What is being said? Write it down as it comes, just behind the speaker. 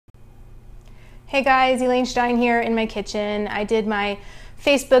Hey guys, Elaine Stein here in my kitchen. I did my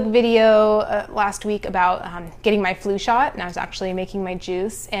Facebook video last week about getting my flu shot, and I was actually making my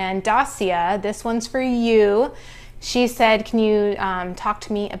juice. And Dacia, this one's for you. She said, can you talk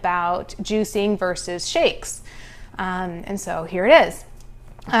to me about juicing versus shakes? And so here it is.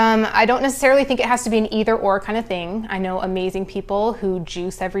 I don't necessarily think it has to be an either or kind of thing. I know amazing people who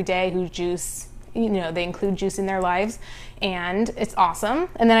juice every day, who juice, they include juice in their lives, and it's awesome.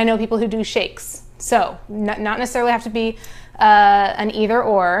 And then I know people who do shakes. So not necessarily have to be an either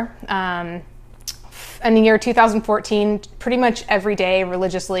or. In the year 2014, pretty much every day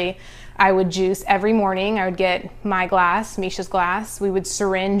religiously, I would juice every morning. I would get my glass, Misha's glass. We would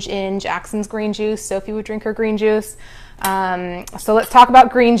syringe in Jackson's green juice. Sophie would drink her green juice. So let's talk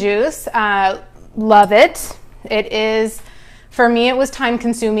about green juice. Love it. It is, for me, it was time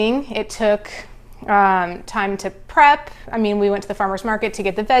consuming. It took time to prep. I mean, we went to the farmer's market to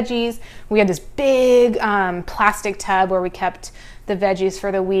get the veggies. We had this big plastic tub where we kept the veggies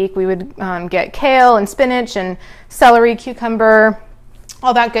for the week. We would get kale and spinach and celery, cucumber,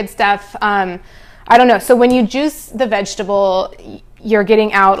 all that good stuff. I don't know. So when you juice the vegetable, you're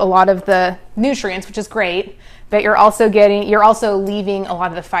getting out a lot of the nutrients, which is great, but you're also leaving a lot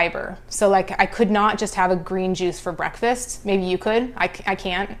of the fiber. So like, I could not just have a green juice for breakfast. Maybe you could. I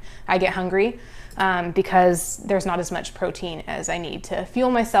can't. I get hungry because there's not as much protein as I need to fuel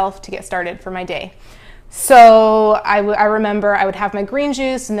myself to get started for my day. So I remember I would have my green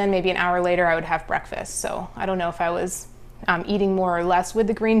juice, and then maybe an hour later I would have breakfast. So I don't know if I was eating more or less with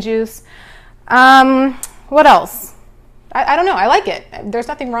the green juice. What else? I don't know. I like it. There's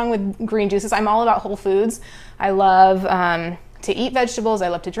nothing wrong with green juices. I'm all about whole foods. I love to eat vegetables. I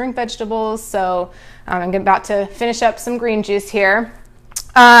love to drink vegetables. So I'm about to finish up some green juice here.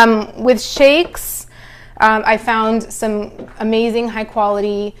 With shakes, I found some amazing high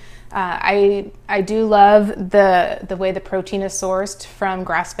quality. I do love the way the protein is sourced from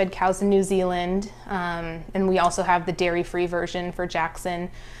grass-fed cows in New Zealand. And we also have the dairy-free version for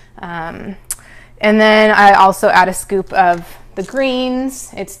Jackson. And then I also add a scoop of the greens.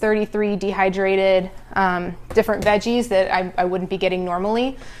 It's 33 dehydrated, different veggies that I wouldn't be getting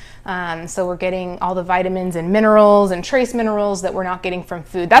normally. So we're getting all the vitamins and minerals and trace minerals that we're not getting from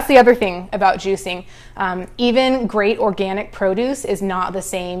food. That's the other thing about juicing. Even great organic produce is not the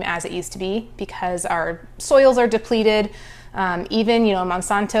same as it used to be because our soils are depleted. Even,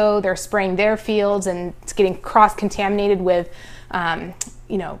 Monsanto, they're spraying their fields and it's getting cross-contaminated with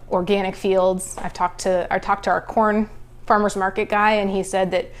organic fields. I talked to our corn farmer's market guy, and he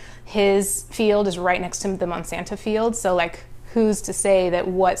said that his field is right next to the Monsanto field. So like, who's to say that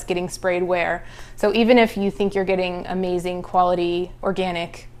what's getting sprayed where? So even if you think you're getting amazing quality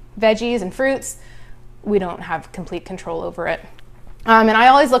organic veggies and fruits, we don't have complete control over it. And I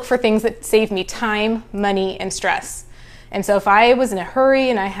always look for things that save me time, money, and stress. And so if I was in a hurry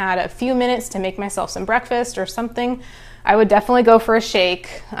and I had a few minutes to make myself some breakfast or something, I would definitely go for a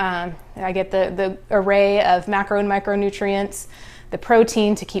shake. I get the array of macro and micronutrients, the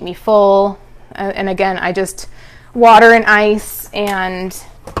protein to keep me full, and again, I just water and ice and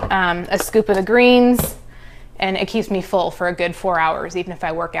a scoop of the greens, and it keeps me full for a good 4 hours, even if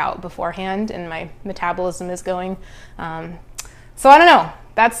I work out beforehand and my metabolism is going. So I don't know.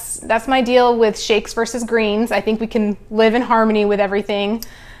 That's my deal with shakes versus greens. I think we can live in harmony with everything.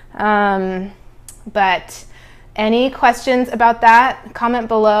 But any questions about that, comment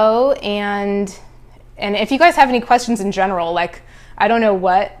below. And if you guys have any questions in general, like, I don't know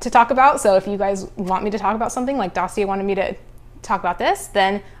what to talk about. So if you guys want me to talk about something, like Dacia wanted me to talk about this,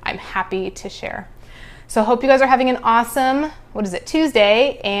 then I'm happy to share. So hope you guys are having an awesome,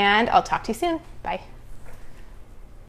 Tuesday, and I'll talk to you soon. Bye.